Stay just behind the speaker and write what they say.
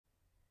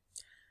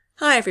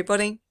Hi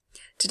everybody.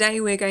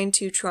 Today we're going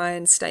to try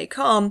and stay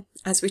calm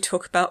as we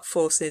talk about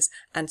forces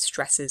and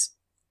stresses.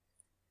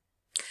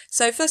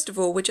 So first of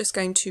all, we're just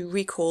going to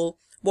recall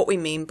what we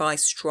mean by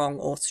strong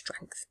or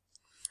strength.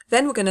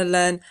 Then we're going to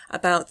learn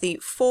about the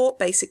 4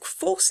 basic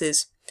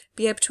forces,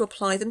 be able to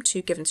apply them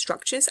to given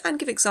structures and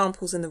give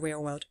examples in the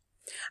real world.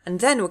 And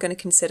then we're going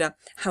to consider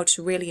how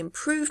to really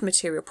improve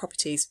material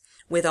properties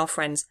with our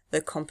friends, the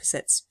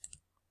composites.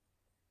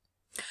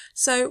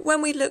 So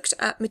when we looked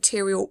at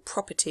material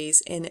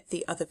properties in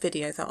the other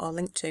video that I'll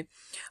link to,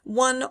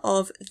 one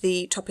of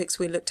the topics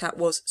we looked at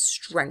was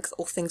strength,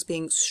 or things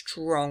being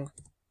strong.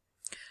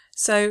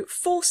 So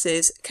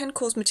forces can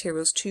cause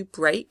materials to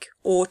break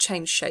or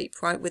change shape,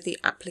 right, with the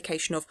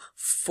application of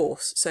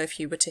force. So if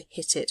you were to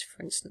hit it,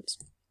 for instance.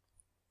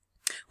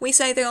 We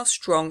say they are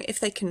strong if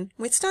they can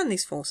withstand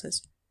these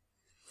forces.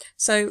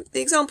 So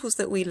the examples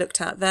that we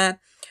looked at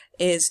there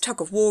is tug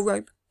of war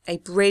rope, a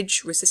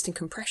bridge resisting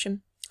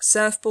compression,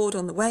 surfboard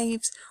on the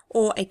waves,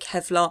 or a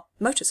Kevlar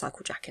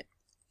motorcycle jacket.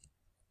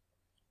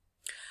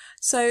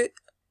 So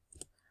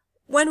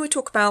when we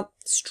talk about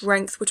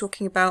strength, we're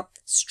talking about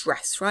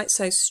stress, right?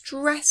 So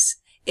stress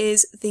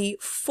is the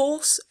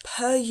force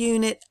per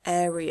unit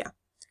area,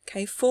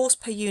 okay? Force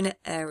per unit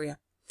area.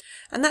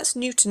 And that's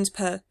newtons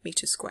per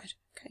metre squared,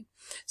 okay?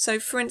 So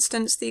for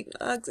instance, the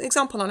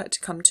example I like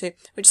to come to,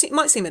 which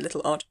might seem a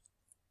little odd,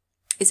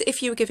 is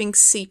if you were giving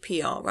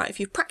CPR, right? If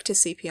you've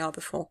practiced CPR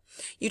before,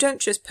 you don't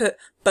just put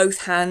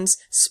both hands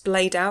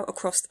splayed out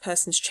across the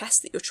person's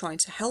chest that you're trying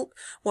to help.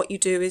 What you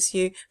do is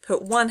you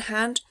put one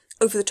hand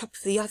over the top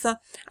of the other,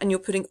 and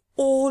you're putting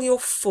all your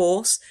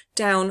force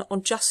down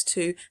on just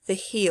to the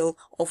heel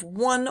of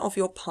one of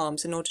your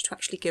palms in order to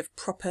actually give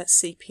proper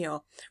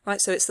CPR,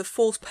 right? So it's the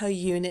force per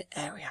unit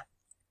area.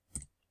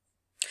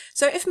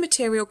 So if a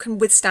material can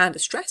withstand a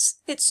stress,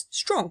 it's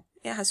strong,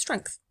 it has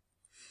strength.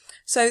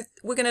 So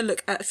we're going to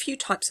look at a few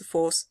types of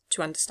force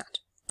to understand.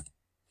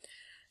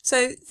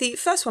 So the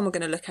first one we're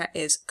going to look at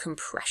is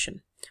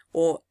compression,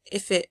 or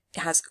if it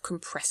has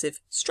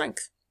compressive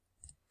strength.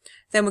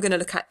 Then we're going to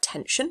look at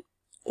tension,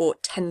 or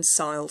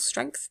tensile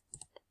strength,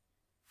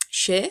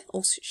 shear,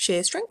 or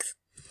shear strength.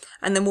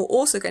 And then we're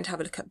also going to have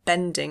a look at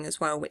bending as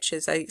well, which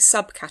is a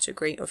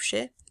subcategory of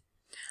shear.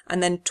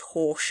 And then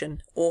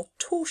torsion, or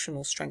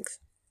torsional strength.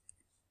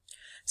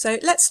 So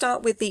let's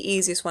start with the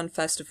easiest one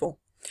first of all.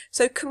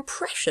 So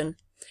compression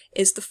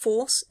is the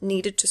force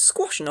needed to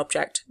squash an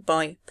object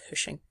by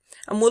pushing.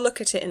 And we'll look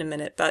at it in a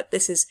minute, but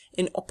this is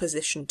in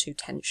opposition to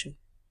tension.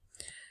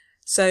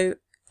 So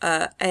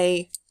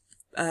a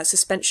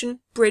suspension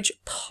bridge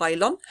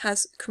pylon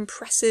has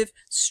compressive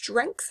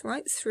strength,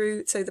 right,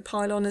 through, so the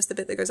pylon is the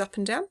bit that goes up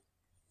and down.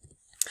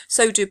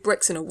 So do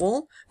bricks in a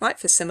wall, right,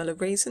 for similar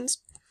reasons.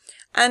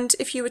 And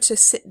if you were to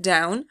sit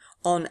down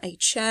on a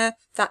chair,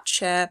 that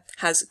chair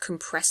has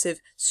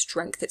compressive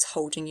strength, it's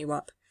holding you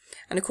up.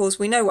 And of course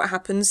we know what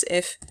happens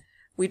if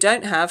we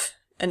don't have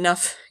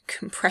enough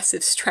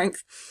compressive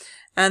strength,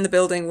 and the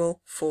building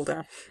will fall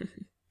down.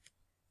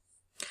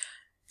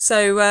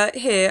 So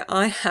here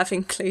I have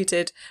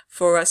included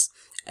for us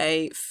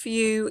a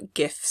few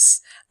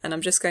GIFs, and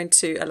I'm just going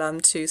to allow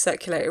them to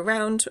circulate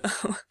around.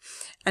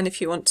 And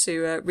if you want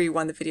to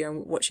rewind the video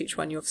and watch each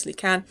one, you obviously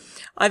can.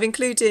 I've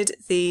included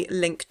the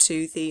link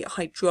to the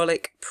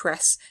hydraulic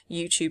press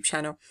YouTube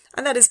channel,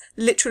 and that is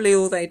literally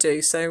all they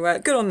do, so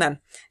good on them.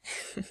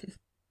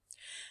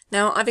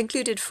 Now I've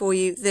included for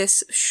you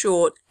this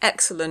short,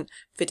 excellent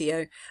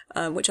video,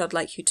 which I'd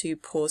like you to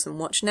pause and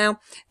watch now.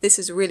 This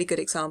is a really good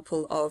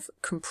example of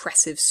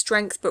compressive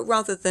strength, but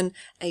rather than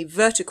a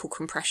vertical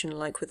compression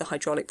like with the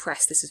hydraulic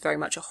press, this is very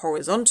much a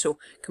horizontal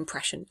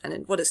compression.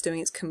 And what it's doing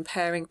is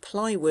comparing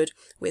plywood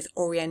with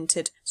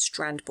oriented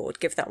strand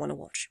board. Give that one a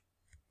watch.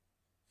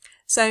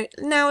 So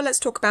now let's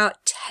talk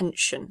about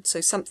tension.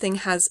 So something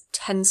has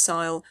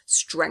tensile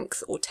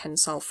strength or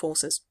tensile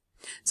forces.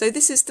 So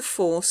this is the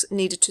force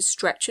needed to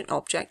stretch an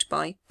object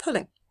by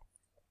pulling.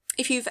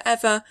 If you've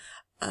ever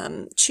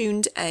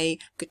tuned a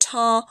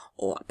guitar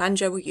or a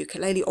banjo or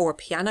ukulele or a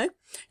piano,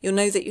 you'll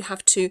know that you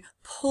have to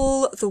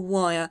pull the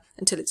wire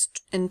until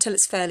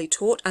it's fairly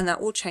taut, and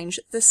that will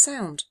change the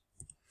sound.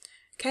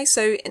 Okay,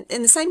 so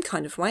in the same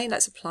kind of way,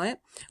 let's apply it.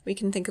 We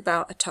can think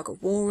about a tug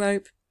of war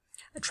rope,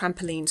 a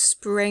trampoline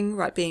spring,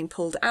 right, being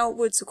pulled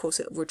outwards. Of course,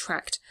 it will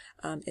retract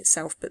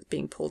itself, but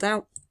being pulled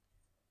out.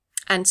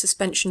 And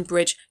suspension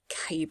bridge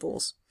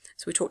cables.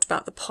 So we talked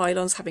about the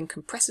pylons having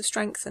compressive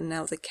strength, and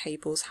now the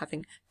cables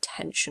having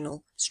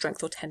tensional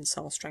strength or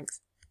tensile strength.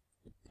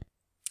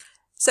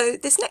 So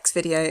this next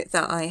video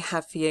that I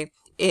have for you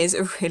is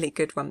a really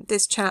good one.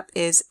 This chap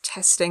is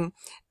testing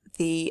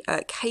the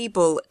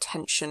cable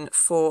tension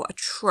for a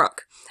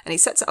truck, and he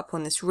sets it up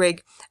on this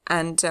rig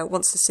and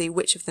wants to see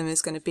which of them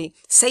is going to be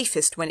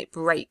safest when it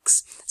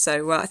breaks.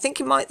 So I think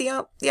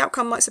the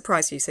outcome might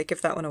surprise you, so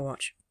give that one a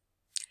watch.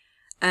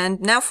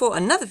 And now for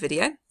another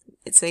video.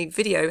 It's a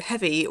video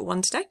heavy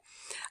one today.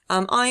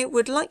 I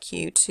would like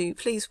you to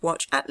please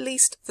watch at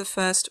least the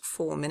first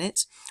 4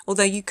 minutes,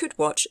 although you could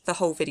watch the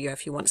whole video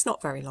if you want. It's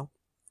not very long.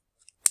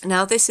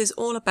 Now this is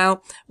all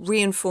about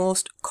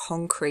reinforced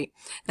concrete.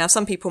 Now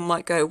some people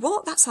might go,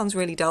 what? That sounds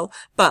really dull,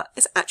 but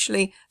it's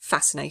actually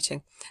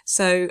fascinating.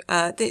 So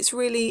it's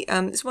really,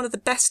 it's one of the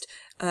best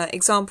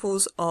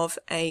examples of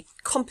a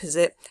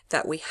composite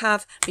that we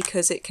have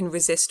because it can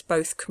resist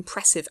both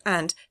compressive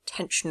and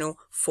tensional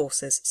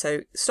forces.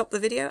 So stop the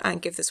video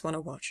and give this one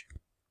a watch.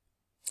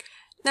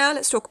 Now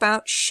let's talk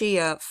about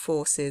shear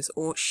forces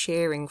or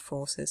shearing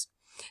forces.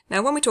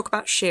 Now, when we talk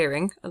about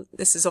shearing,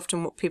 this is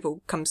often what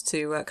people comes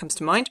to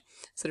mind,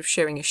 sort of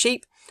shearing a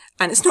sheep,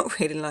 and it's not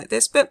really like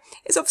this, but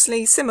it's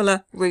obviously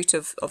similar root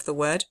of the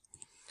word.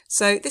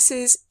 So this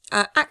is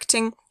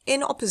acting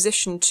in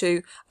opposition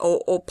to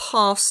or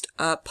past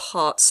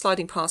parts,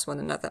 sliding past one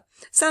another.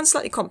 Sounds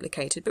slightly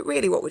complicated, but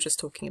really what we're just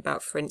talking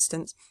about, for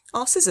instance,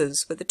 are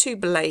scissors with the two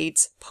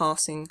blades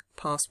passing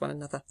past one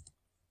another.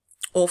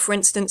 Or, for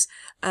instance,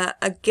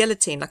 a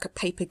guillotine, like a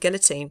paper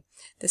guillotine.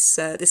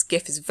 This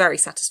GIF is very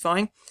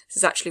satisfying. This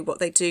is actually what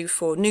they do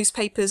for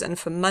newspapers and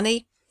for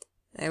money.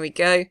 There we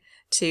go,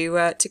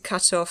 to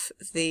cut off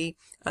the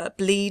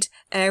bleed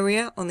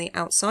area on the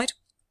outside.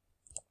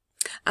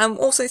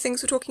 Also we're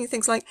talking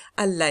things like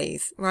a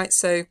lathe, right?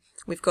 So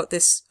we've got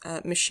this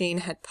machine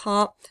head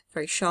part,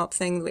 very sharp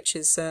thing, which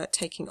is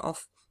taking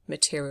off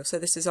material. So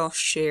this is our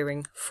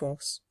shearing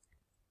force.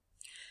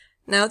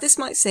 Now this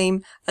might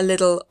seem a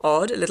little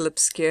odd, a little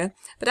obscure,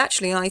 but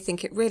actually I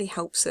think it really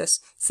helps us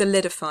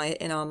solidify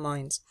it in our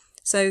minds.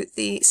 So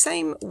the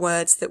same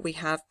words that we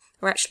have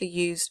are actually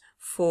used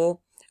for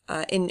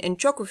in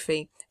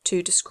geography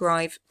to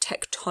describe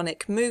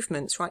tectonic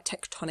movements, right?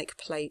 Tectonic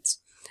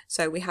plates.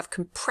 So we have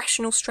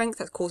compressional strength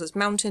that causes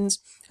mountains,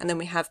 and then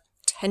we have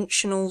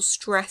tensional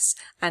stress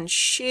and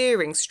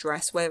shearing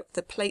stress where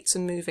the plates are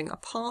moving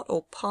apart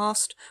or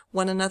past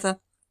one another.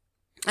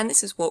 And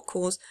this is what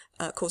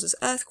causes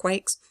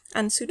earthquakes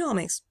and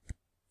tsunamis.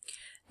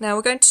 Now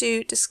we're going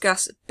to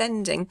discuss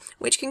bending,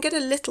 which can get a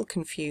little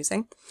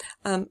confusing,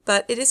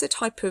 but it is a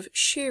type of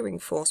shearing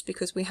force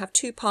because we have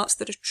two parts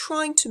that are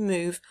trying to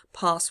move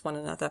past one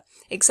another,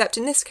 except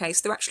in this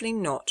case they're actually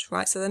not,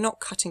 right? So they're not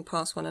cutting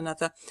past one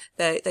another.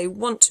 They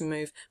want to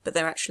move, but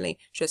they're actually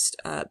just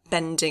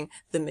bending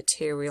the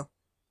material.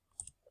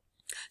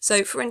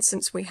 So, for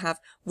instance, we have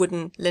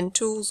wooden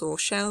lintels or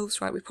shelves,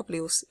 right? We probably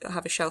also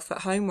have a shelf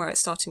at home where it's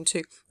starting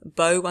to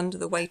bow under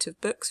the weight of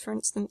books, for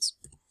instance.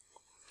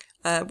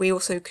 We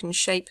also can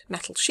shape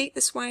metal sheet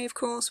this way, of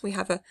course. We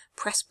have a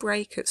press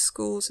brake at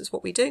schools is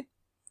what we do.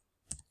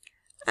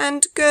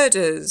 And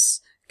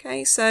girders,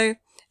 okay, so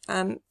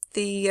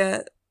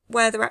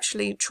where they're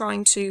actually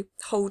trying to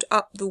hold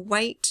up the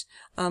weight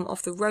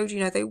of the road, you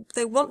know,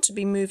 they want to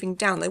be moving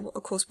down, they want,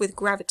 of course, with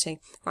gravity,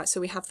 right?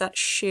 So we have that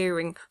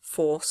shearing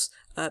force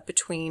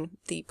between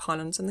the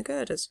pylons and the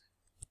girders.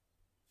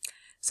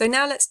 So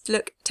now let's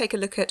take a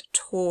look at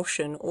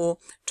torsion or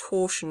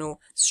torsional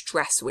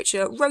stress, which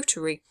are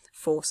rotary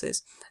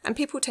forces. And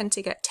people tend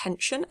to get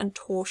tension and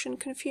torsion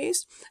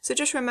confused. So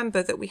just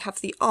remember that we have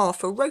the R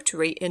for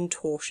rotary in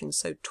torsion,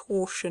 so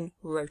torsion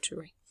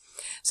rotary.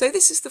 So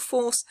this is the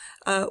force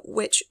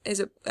which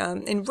is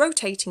in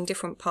rotating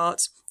different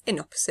parts in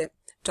opposite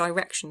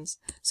directions.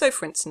 So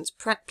for instance,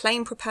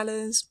 plane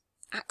propellers,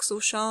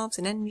 axle shafts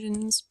in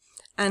engines,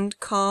 and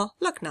car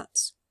lug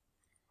nuts.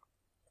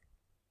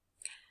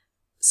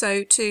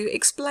 So to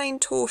explain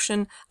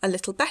torsion a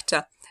little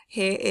better,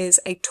 here is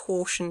a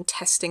torsion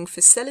testing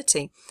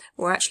facility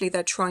where actually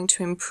they're trying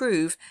to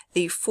improve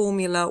the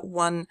Formula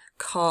One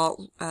car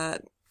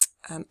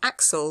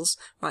axles,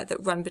 right,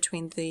 that run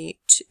between the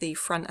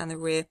front and the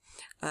rear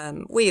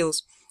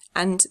wheels,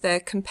 and they're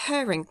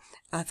comparing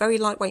very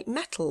lightweight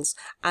metals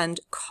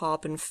and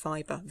carbon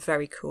fibre.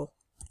 Very cool.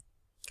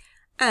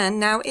 And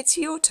now it's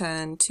your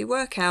turn to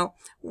work out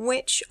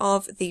which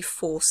of the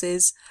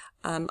forces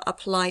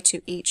apply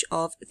to each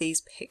of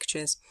these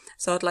pictures.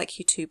 So I'd like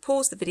you to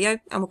pause the video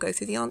and we'll go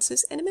through the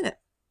answers in a minute.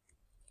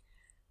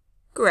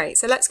 Great,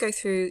 so let's go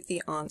through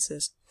the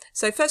answers.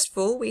 So first of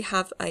all, we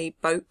have a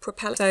boat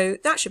propeller. So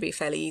that should be a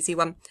fairly easy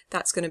one.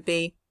 That's going to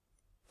be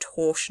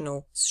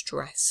torsional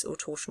stress or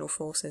torsional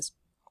forces.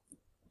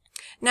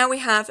 Now we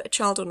have a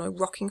child on a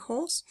rocking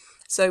horse.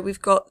 So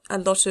we've got a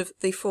lot of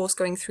the force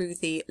going through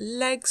the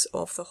legs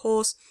of the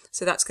horse.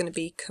 So that's going to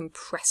be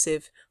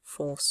compressive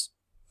force.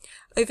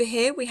 Over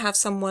here we have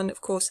someone, of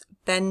course,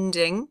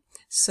 bending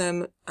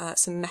some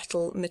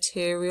metal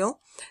material.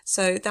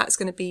 So that's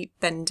going to be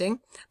bending,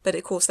 but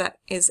of course that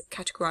is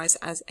categorized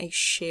as a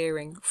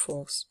shearing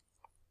force.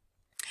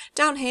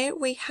 Down here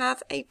we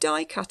have a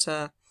die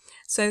cutter.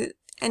 So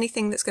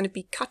anything that's going to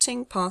be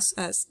cutting past,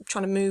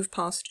 trying to move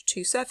past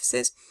two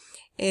surfaces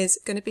is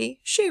going to be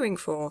shearing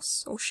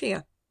force or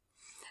shear.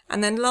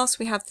 And then last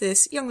we have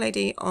this young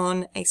lady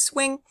on a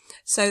swing.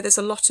 So there's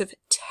a lot of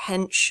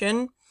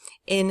tension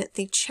in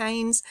the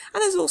chains,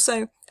 and there's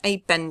also a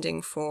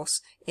bending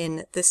force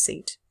in the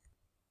seat.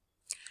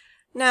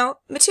 Now,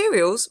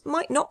 materials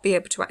might not be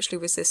able to actually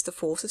resist the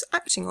forces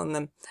acting on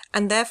them,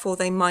 and therefore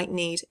they might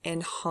need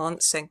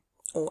enhancing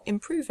or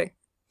improving.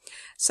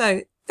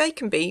 So they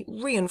can be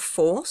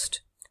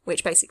reinforced,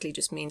 which basically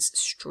just means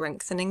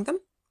strengthening them.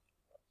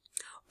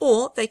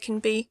 or they can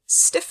be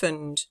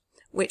stiffened,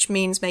 which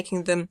means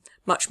making them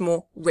much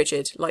more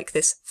rigid, like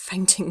this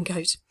fainting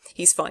goat.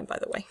 He's fine, by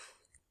the way.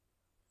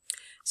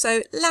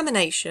 So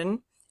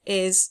lamination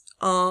is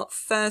our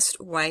first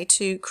way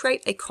to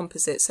create a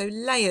composite, so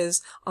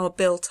layers are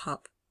built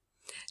up.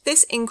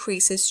 This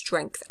increases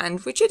strength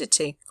and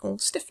rigidity, or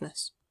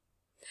stiffness.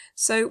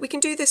 So we can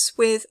do this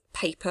with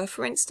paper,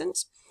 for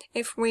instance.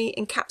 If we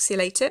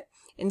encapsulate it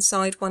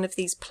inside one of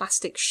these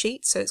plastic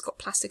sheets, so it's got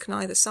plastic on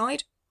either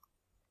side,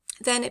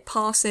 then it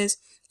passes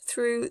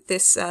through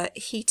this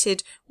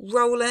heated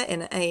roller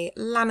in a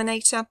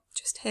laminator,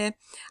 just here,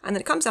 and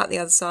then it comes out the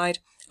other side,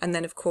 and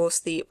then of course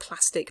the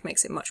plastic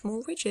makes it much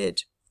more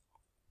rigid.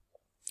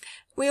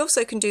 We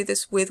also can do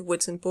this with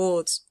woods and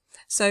boards.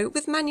 So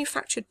with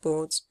manufactured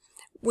boards,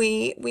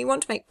 we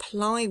want to make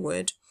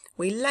plywood.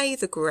 We lay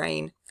the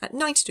grain at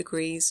 90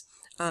 degrees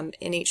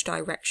in each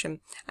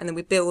direction, and then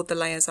we build the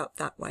layers up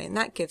that way, and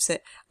that gives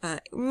it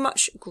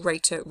much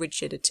greater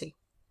rigidity.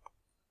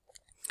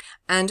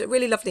 And a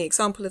really lovely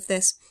example of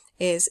this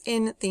is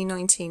in the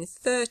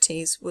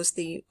 1930s was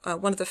the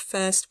one of the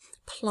first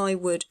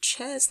plywood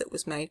chairs that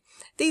was made.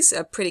 These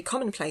are pretty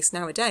commonplace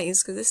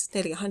nowadays because this is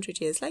nearly 100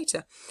 years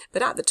later,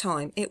 but at the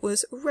time it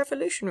was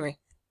revolutionary.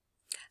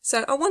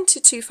 So I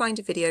wanted to find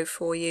a video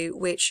for you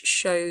which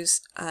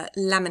shows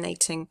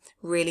laminating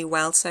really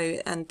well,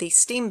 and the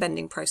steam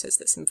bending process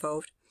that's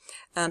involved.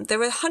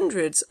 There are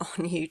hundreds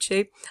on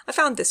YouTube. I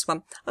found this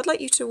one. I'd like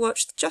you to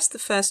watch just the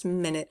first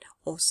minute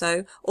or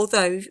so,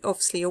 although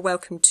obviously you're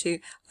welcome to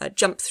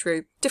jump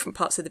through different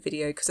parts of the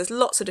video because there's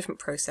lots of different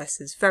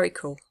processes. Very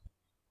cool.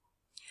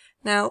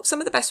 Now, some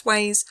of the best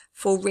ways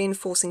for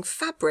reinforcing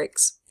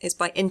fabrics is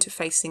by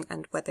interfacing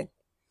and webbing.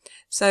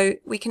 So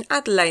we can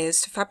add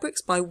layers to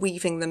fabrics by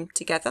weaving them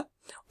together,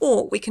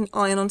 or we can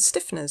iron on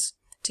stiffeners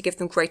to give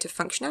them greater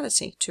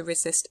functionality to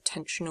resist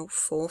tensional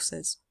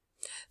forces.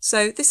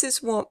 So this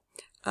is what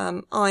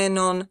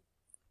iron-on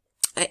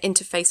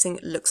interfacing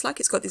looks like.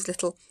 It's got these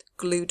little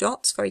glue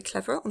dots, very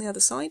clever, on the other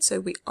side, so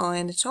we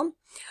iron it on.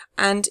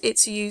 And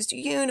it's used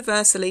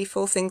universally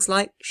for things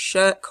like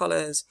shirt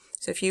collars.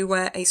 So if you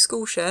wear a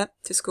school shirt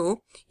to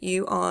school,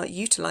 you are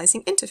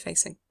utilising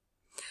interfacing.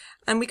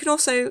 And we can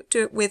also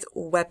do it with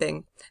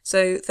webbing.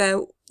 So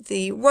they're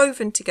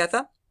woven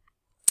together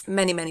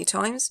many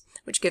times,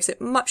 which gives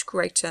it much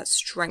greater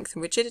strength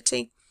and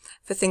rigidity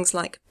for things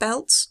like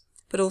belts,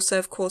 but also,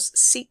 of course,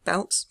 seat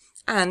belts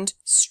and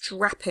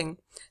strapping.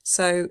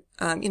 So,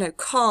 you know,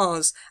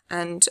 cars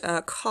and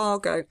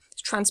cargo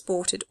is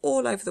transported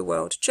all over the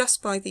world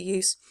just by the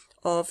use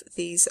of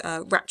these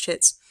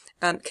ratchets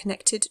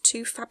connected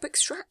to fabric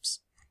straps.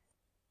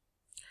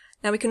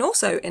 Now we can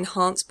also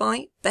enhance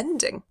by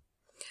bending.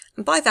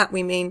 And by that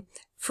we mean,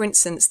 for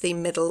instance, the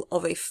middle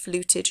of a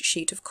fluted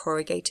sheet of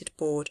corrugated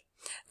board.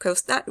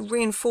 Because that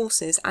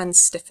reinforces and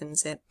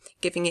stiffens it,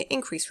 giving it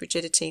increased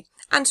rigidity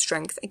and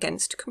strength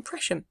against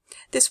compression.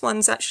 This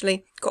one's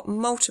actually got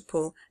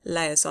multiple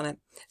layers on it.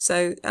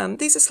 So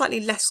these are slightly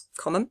less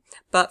common,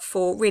 but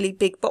for really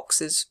big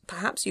boxes,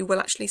 perhaps you will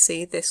actually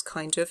see this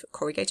kind of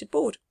corrugated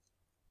board.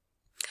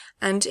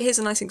 And here's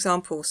a nice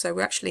example. So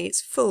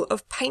it's full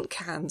of paint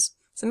cans.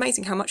 It's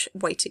amazing how much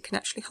weight it can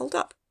actually hold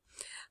up.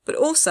 But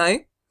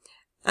also,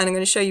 and I'm going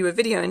to show you a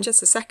video in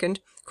just a second,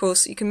 of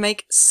course, you can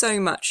make so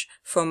much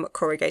from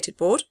corrugated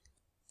board.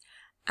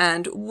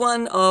 And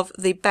one of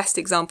the best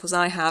examples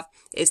I have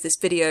is this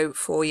video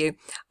for you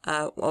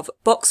of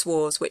box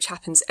wars, which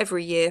happens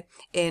every year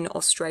in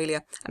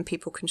Australia, and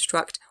people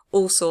construct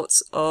all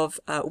sorts of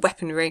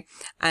weaponry,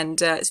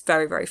 and it's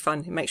very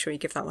fun. Make sure you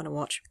give that one a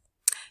watch.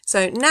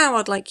 So now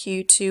I'd like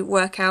you to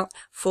work out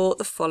for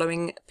the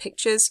following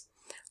pictures,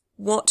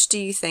 what do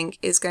you think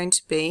is going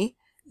to be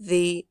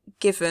the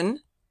given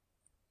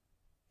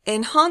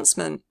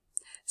enhancement?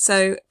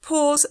 So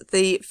pause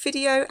the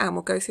video and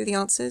we'll go through the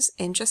answers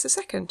in just a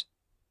second.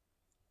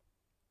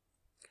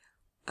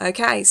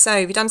 Okay, so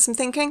have you done some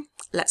thinking?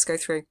 Let's go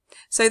through.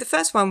 So the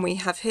first one we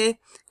have here,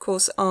 of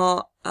course,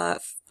 are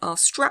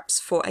straps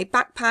for a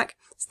backpack.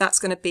 So that's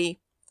going to be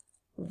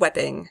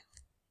webbing.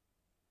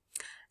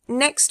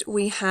 Next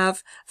we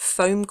have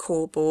foam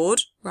core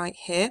board right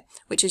here,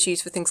 which is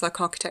used for things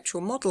like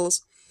architectural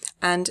models.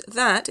 And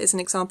that is an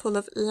example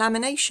of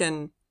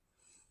lamination.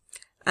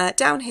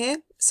 Down here,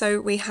 so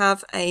we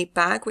have a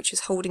bag which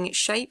is holding its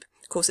shape.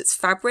 Of course, it's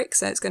fabric,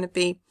 so it's going to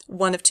be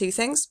one of two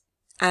things.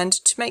 And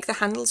to make the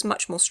handles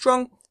much more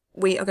strong,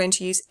 we are going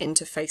to use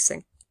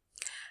interfacing.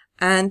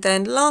 And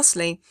then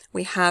lastly,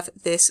 we have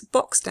this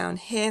box down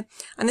here,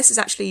 and this is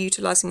actually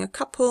utilising a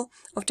couple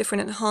of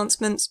different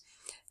enhancements.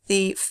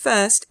 The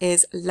first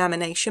is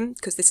lamination,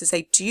 because this is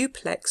a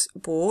duplex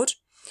board.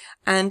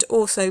 And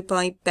also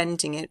by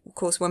bending it, of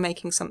course, we're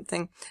making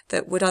something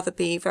that would either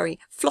be very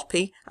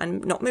floppy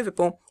and not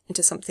movable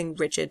into something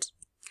rigid.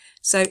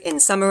 So in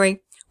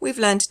summary, we've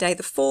learned today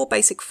the 4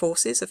 basic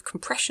forces of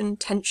compression,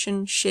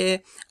 tension, shear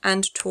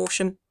and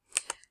torsion.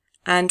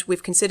 And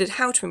we've considered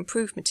how to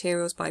improve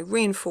materials by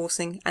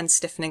reinforcing and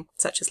stiffening,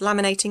 such as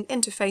laminating,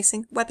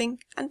 interfacing, webbing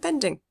and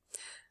bending.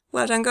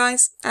 Well done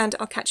guys, and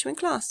I'll catch you in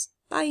class.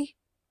 Bye!